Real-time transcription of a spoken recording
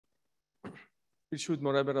Birshut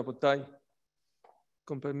Moray Berabotay,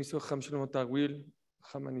 con permiso de Ham Shalom Tawil,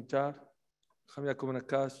 Ham Anitar, Ham Yaakov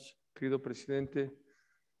Nakash, querido presidente,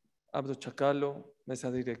 Abdo Chacalo,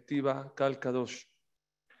 mesa directiva, Kal Kadosh.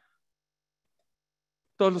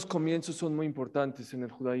 Todos los comienzos son muy importantes en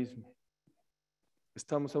el judaísmo.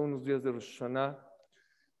 Estamos a unos días de Rosh Hashanah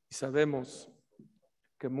y sabemos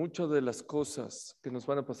que muchas de las cosas que nos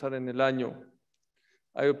van a pasar en el año,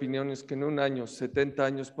 hay opiniones que en un año, 70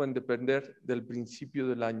 años pueden depender del principio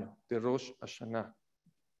del año, de Rosh Hashanah.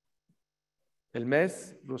 El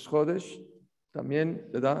mes, Rosh Chodesh, también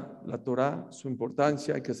le da la Torah su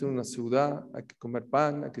importancia. Hay que hacer una ciudad, hay que comer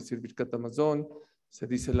pan, hay que servir catamazón, se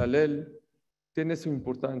dice la Lel, tiene su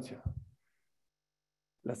importancia.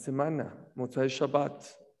 La semana, Motzai Shabbat.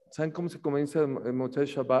 ¿Saben cómo se comienza Motzai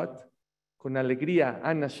Shabbat? Con alegría.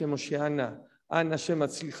 Ana Shem Oshiana, Ana Shem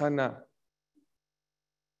Atzilchana.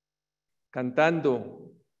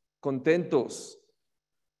 Cantando, contentos.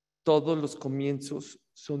 Todos los comienzos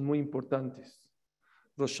son muy importantes.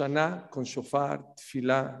 Rosh Hashanah con shofar,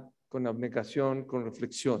 tefilá, con abnegación, con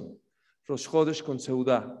reflexión. Rosh Chodesh con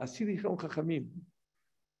seudá. Así dijeron Jajamim.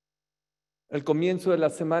 El comienzo de la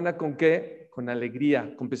semana ¿con qué? Con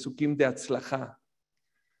alegría, con pesukim de Atzlajá.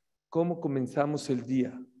 ¿Cómo comenzamos el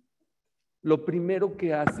día? Lo primero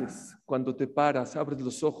que haces cuando te paras, abres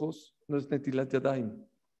los ojos, no es Netilat Yadayim.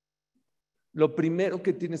 Lo primero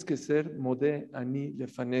que tienes que hacer, Modé Ani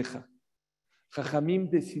Lefaneja. Jajamim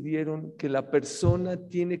decidieron que la persona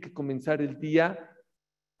tiene que comenzar el día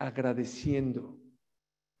agradeciendo.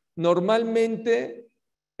 Normalmente,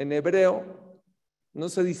 en hebreo, no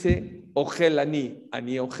se dice Ojel Ani,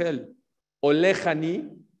 Ani Ojel. Olej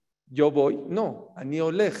Ani, yo voy. No, Ani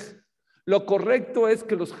Olej. Lo correcto es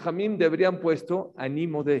que los Jajamim deberían puesto Ani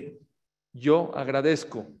Modé, yo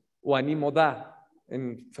agradezco, o Ani Modá,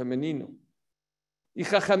 en femenino. Y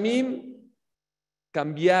Jajamim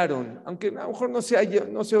cambiaron, aunque a lo mejor no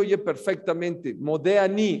se oye perfectamente. Modé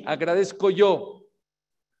Ani, agradezco yo.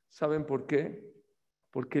 ¿Saben por qué?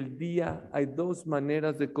 Porque el día, hay dos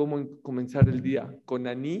maneras de cómo comenzar el día. Con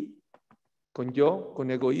Ani, con yo, con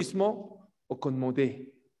egoísmo, o con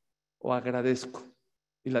Modé, o agradezco.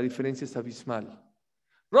 Y la diferencia es abismal.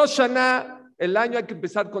 Rosh Hashanah, el año hay que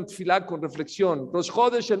empezar con tefilá, con reflexión. Rosh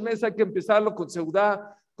Chodesh, el mes hay que empezarlo con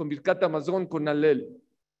seudá, con Birkat Hamazon, con Alel.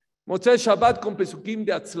 Motzei Shabbat con pesukim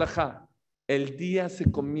de Atzlajá. El día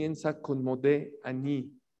se comienza con Modé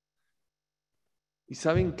Ani. ¿Y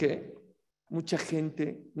saben qué? Mucha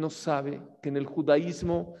gente no sabe que en el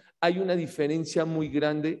judaísmo hay una diferencia muy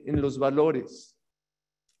grande en los valores.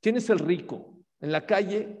 ¿Quién es el rico? En la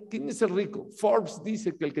calle, ¿quién es el rico? Forbes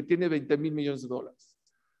dice que el que tiene 20 mil millones de dólares.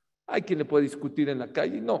 ¿Hay quien le puede discutir en la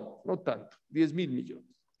calle? No, no tanto, 10 mil millones.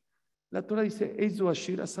 La Torah dice, Eizu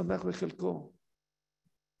Ashir Asamech Bechelko.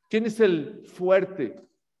 ¿Quién es el fuerte?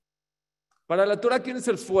 Para la Torah, ¿quién es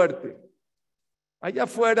el fuerte? Allá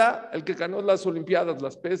afuera, el que ganó las Olimpiadas,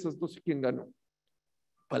 las pesas, no sé quién ganó.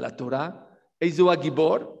 Para la Torah, Eizu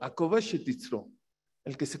Agibor, Akovesh Titzro.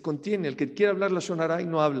 El que se contiene, el que quiere hablar la Shonara y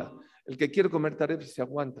no habla. El que quiere comer taref y se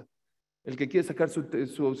aguanta. El que quiere sacar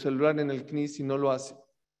su celular en el knis y no lo hace.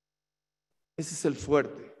 Ese es el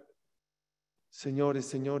fuerte. Señores,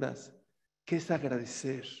 señoras, ¿qué es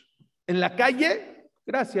agradecer? En la calle,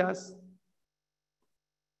 gracias.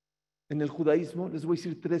 En el judaísmo les voy a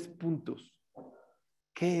decir 3 puntos.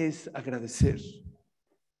 ¿Qué es agradecer?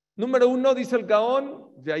 Número 1, dice el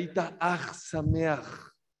Gaón, Ve'aita ach sameach.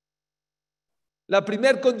 La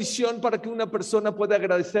primera condición para que una persona pueda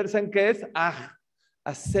agradecer, ¿saben qué es?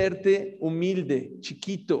 Hacerte humilde,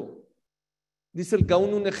 chiquito. Dice el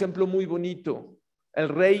Gaón un ejemplo muy bonito. El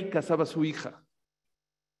rey casaba a su hija.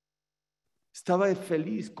 Estaba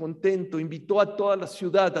feliz, contento, invitó a toda la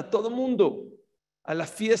ciudad, a todo mundo, a la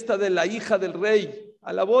fiesta de la hija del rey,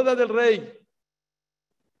 a la boda del rey.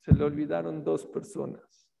 Se le olvidaron 2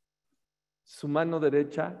 personas. Su mano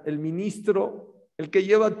derecha, el ministro, el que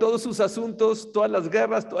lleva todos sus asuntos, todas las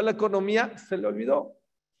guerras, toda la economía, se le olvidó.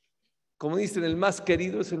 Como dicen, el más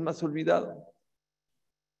querido es el más olvidado.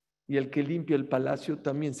 Y el que limpia el palacio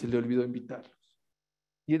también se le olvidó invitarlos.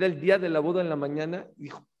 Y era el día de la boda en la mañana, y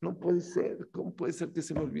dijo, no puede ser, ¿cómo puede ser que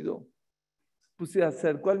se me olvidó? Pues se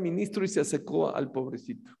acercó al ministro y se acercó al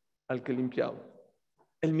pobrecito, al que limpiaba.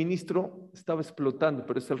 El ministro estaba explotando,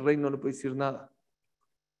 pero es el rey, no le puede decir nada.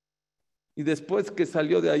 Y después que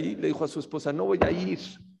salió de ahí, le dijo a su esposa, no voy a ir.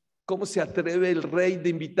 ¿Cómo se atreve el rey de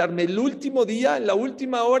invitarme el último día, en la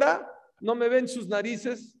última hora? ¿No me ven sus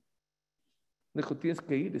narices? Le dijo, tienes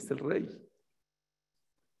que ir, es el rey.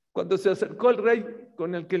 Cuando se acercó el rey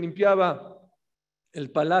con el que limpiaba el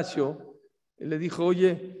palacio, le dijo,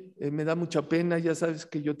 oye, me da mucha pena, ya sabes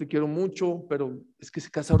que yo te quiero mucho, pero es que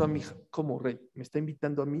se casa ahora mi hija. ¿Cómo, rey? ¿Me está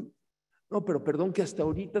invitando a mí? No, pero perdón que hasta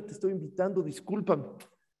ahorita te estoy invitando, discúlpame.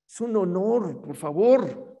 Es un honor, por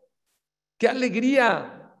favor. ¡Qué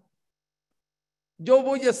alegría! Yo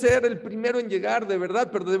voy a ser el primero en llegar, de verdad,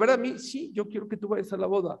 pero de verdad a mí, sí, yo quiero que tú vayas a la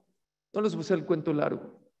boda. No les voy a hacer el cuento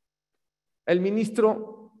largo. El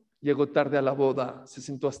ministro llegó tarde a la boda, se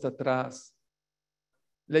sentó hasta atrás.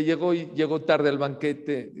 Llegó tarde al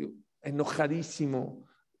banquete, enojadísimo.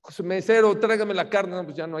 Mesero, tráigame la carne. No,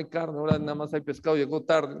 pues ya no hay carne, ahora nada más hay pescado, llegó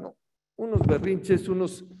tarde. No. Unos berrinches,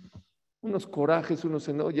 unos corajes,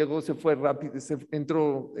 llegó, se fue rápido,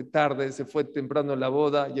 entró tarde, se fue temprano a la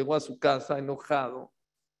boda, llegó a su casa enojado.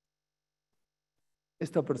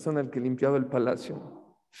 Esta persona, el que limpiaba el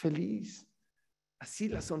palacio, feliz, así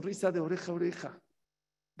la sonrisa de oreja a oreja.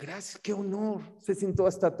 Gracias, qué honor. Se sentó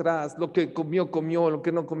hasta atrás, lo que comió, comió, lo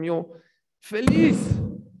que no comió. Feliz.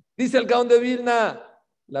 Dice el Gaón de Vilna,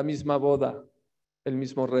 la misma boda, el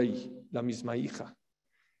mismo rey, la misma hija.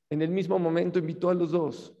 En el mismo momento invitó a los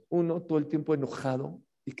dos, uno todo el tiempo enojado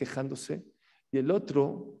y quejándose, y el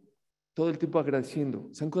otro todo el tiempo agradeciendo.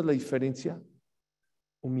 ¿Saben cuál es la diferencia?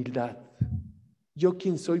 Humildad. ¿Yo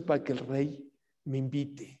quién soy para que el rey me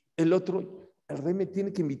invite? El otro, el rey me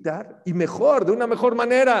tiene que invitar y mejor, de una mejor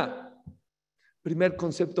manera. Primer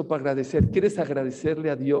concepto para agradecer. ¿Quieres agradecerle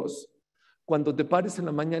a Dios? Cuando te pares en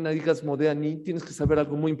la mañana y digas Modéani, tienes que saber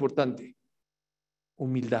algo muy importante.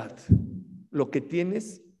 Humildad. Lo que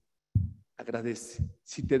tienes, agradece.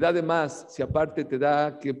 Si te da de más, si aparte te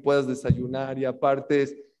da que puedas desayunar y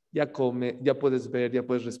aparte ya come, ya puedes ver, ya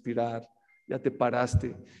puedes respirar, ya te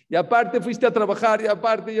paraste, y aparte fuiste a trabajar, y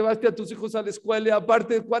aparte llevaste a tus hijos a la escuela, y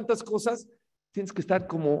aparte de cuántas cosas, tienes que estar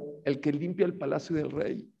como el que limpia el palacio del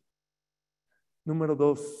rey. Número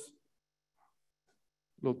 2,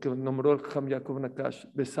 lo que nombró el Jajam Yaakov Nakash,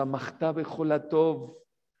 Besamachta bejolatov.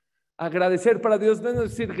 Agradecer para Dios no es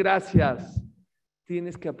decir gracias.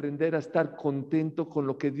 Tienes que aprender a estar contento con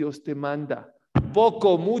lo que Dios te manda.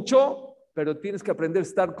 Poco, mucho, pero tienes que aprender a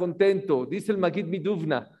estar contento. Dice el Magid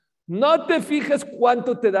Miduvna, no te fijes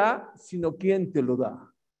cuánto te da, sino quién te lo da.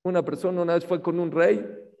 Una persona una vez fue con un rey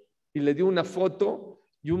y le dio una foto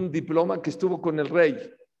y un diploma que estuvo con el rey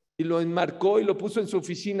y lo enmarcó y lo puso en su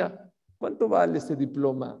oficina. ¿Cuánto vale ese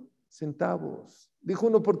diploma? Centavos. Dijo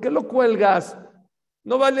uno, ¿por qué lo cuelgas?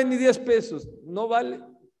 No vale ni 10 pesos. No vale.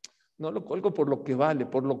 No lo cuelgo por lo que vale,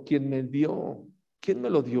 por lo quien me dio. ¿Quién me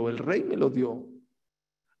lo dio? El rey me lo dio.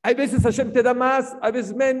 Hay veces Hashem te da más, hay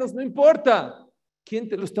veces menos, no importa. ¿Quién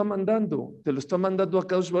te lo está mandando? Te lo está mandando a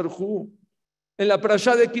Kadosh Baruj Hu. En la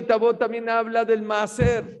parashá de Kitabot también habla del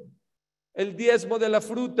maaser, el diezmo de la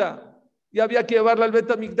fruta. Y había que llevarla al Bet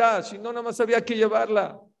HaMikdash, y no nada más había que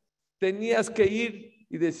llevarla. Tenías que ir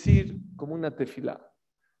y decir como una tefilá.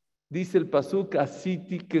 Dice el pasuk,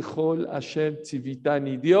 Asiti kechol asher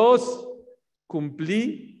tzivitani. Dios,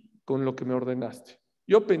 cumplí con lo que me ordenaste.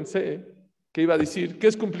 Yo pensé que iba a decir, ¿qué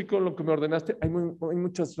es cumplir con lo que me ordenaste? Hay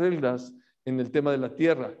muchas reglas en el tema de la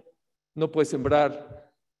tierra. No puedes sembrar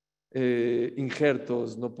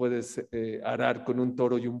injertos, no puedes arar con un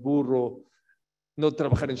toro y un burro, no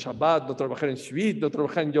trabajar en Shabbat, no trabajar en Shvit, no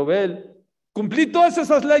trabajar en Yovel. Cumplí todas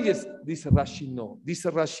esas leyes. Dice Rashi, no. Dice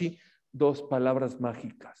Rashi, 2 palabras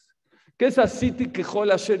mágicas. ¿Qué es asiti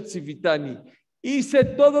kechol asher tzivitani? Hice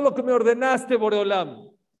todo lo que me ordenaste,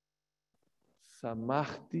 Boreolam.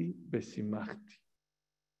 Samachti besimachti.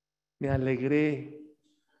 Me alegré.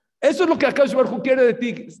 Eso es lo que Akadosh Baruj Hu quiere de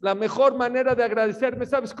ti. La mejor manera de agradecerme,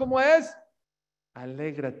 ¿sabes cómo es?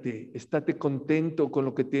 Alégrate, estate contento con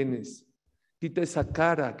lo que tienes. Quita esa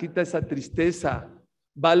cara, quita esa tristeza.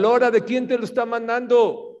 Valora de quién te lo está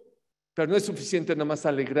mandando. Pero no es suficiente nada más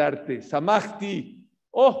alegrarte. Samachti.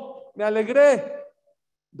 Oh, me alegré.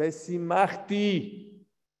 Besimachti.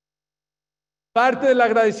 Parte del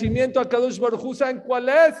agradecimiento a Kadosh Baruj Hu, ¿saben cuál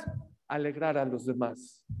es? Alegrar a los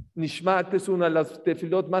demás. Nishmat es una de las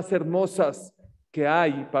tefilot más hermosas que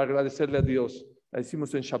hay para agradecerle a Dios. La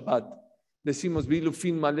decimos en Shabbat. Decimos,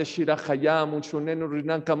 Bilufin Maleshira Hayam, Unshonenu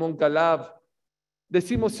Rinan Kamon Kalav.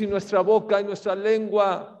 Decimos, si nuestra boca y nuestra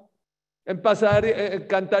lengua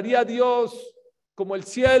cantaría a Dios como el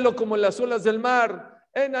cielo, como las olas del mar.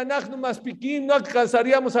 En Anachnu Maspikin, no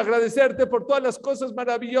alcanzaríamos a agradecerte por todas las cosas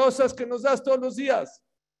maravillosas que nos das todos los días.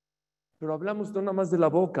 Pero hablamos no nada más de la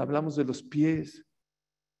boca, hablamos de los pies.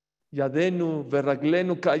 Yadenu,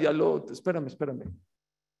 Verraglenu, Kayalot. Espérame.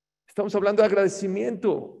 Estamos hablando de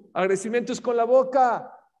agradecimiento. Agradecimiento es con la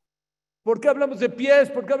boca. ¿Por qué hablamos de pies?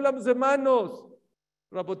 ¿Por qué hablamos de manos?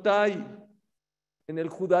 Rabotai, en el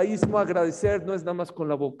judaísmo agradecer no es nada más con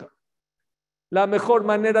la boca. La mejor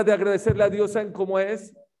manera de agradecerle a Dios, ¿saben cómo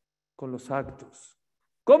es? Con los actos.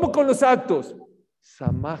 ¿Cómo con los actos?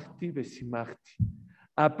 Samachti besimachti.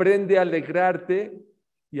 Aprende a alegrarte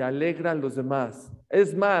y alegra a los demás.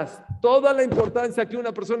 Es más, toda la importancia que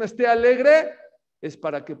una persona esté alegre es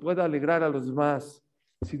para que pueda alegrar a los demás.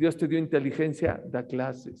 Si Dios te dio inteligencia, da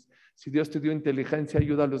clases. Si Dios te dio inteligencia,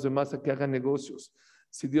 ayuda a los demás a que hagan negocios.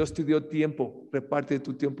 Si Dios te dio tiempo, reparte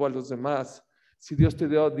tu tiempo a los demás. Si Dios te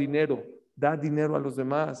dio dinero, da dinero a los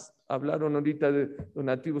demás. Hablaron ahorita de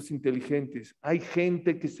donativos inteligentes. Hay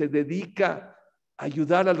gente que se dedica a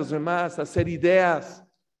ayudar a los demás, a hacer ideas,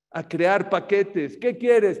 a crear paquetes. ¿Qué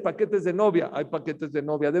quieres? Paquetes de novia. Hay paquetes de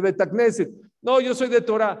novia. De Beit Knesset. No, yo soy de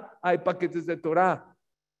Torah. Hay paquetes de Torah.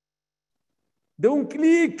 De un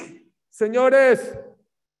clic, señores.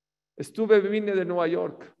 Vine de Nueva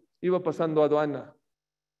York. Iba pasando aduana.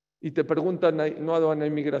 Y te preguntan, no aduana,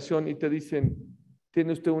 inmigración, y te dicen,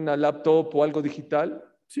 ¿tiene usted una laptop o algo digital?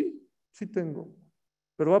 Sí, sí tengo.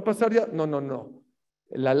 ¿Pero va a pasar ya? No.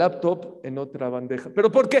 La laptop en otra bandeja. ¿Pero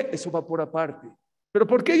por qué? Eso va por aparte. ¿Pero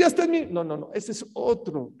por qué ya está en mi? No. Ese es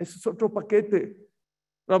otro paquete.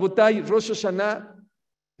 Rabotai, Rosh Hashanah,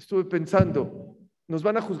 estuve pensando, nos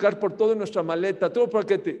van a juzgar por toda nuestra maleta, todo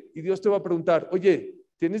paquete. Y Dios te va a preguntar, oye,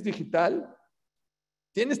 ¿tienes digital?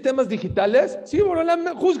 ¿Tienes temas digitales? Sí, Borolam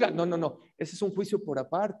me juzga. No. Ese es un juicio por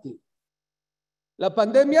aparte. La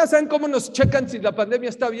pandemia, ¿saben cómo nos checan si la pandemia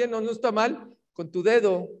está bien o no está mal? Con tu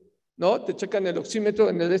dedo, ¿no? Te checan el oxímetro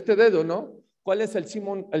en este dedo, ¿no? ¿Cuál es el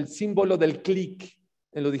símbolo del clic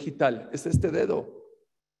en lo digital? Es este dedo.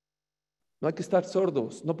 No hay que estar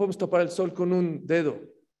sordos. No podemos tapar el sol con un dedo.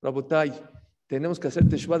 Rabotai, tenemos que hacer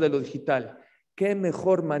teshuvá de lo digital. ¿Qué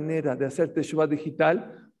mejor manera de hacer teshuvá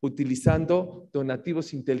digital? Utilizando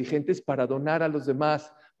donativos inteligentes para donar a los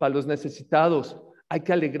demás, para los necesitados. Hay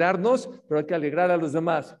que alegrarnos, pero hay que alegrar a los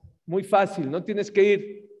demás. Muy fácil, no tienes que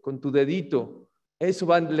ir con tu dedito. Eso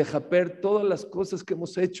va a lejaper todas las cosas que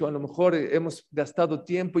hemos hecho. A lo mejor hemos gastado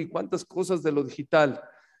tiempo y cuántas cosas de lo digital.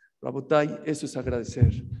 Rabotai, eso es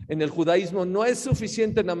agradecer. En el judaísmo no es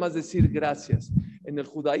suficiente nada más decir gracias. En el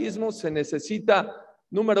judaísmo se necesita,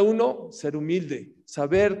 número 1, ser humilde,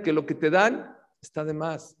 saber que lo que te dan está de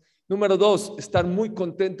más. Número 2, estar muy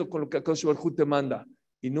contento con lo que Akadosh Baruj Hu te manda.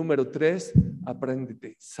 Y número 3,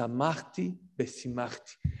 apréndete. Samachti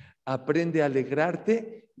besimachti. Aprende a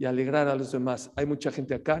alegrarte y alegrar a los demás. Hay mucha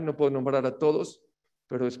gente acá, no puedo nombrar a todos,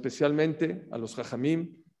 pero especialmente a los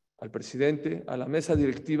jajamim, al presidente, a la mesa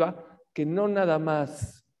directiva, que no nada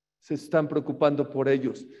más se están preocupando por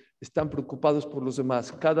ellos, están preocupados por los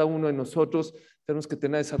demás. Cada uno de nosotros tenemos que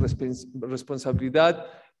tener esa responsabilidad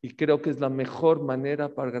y creo que es la mejor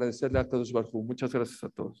manera para agradecerle a Akadosh Baruj Hu. Muchas gracias a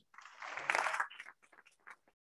todos.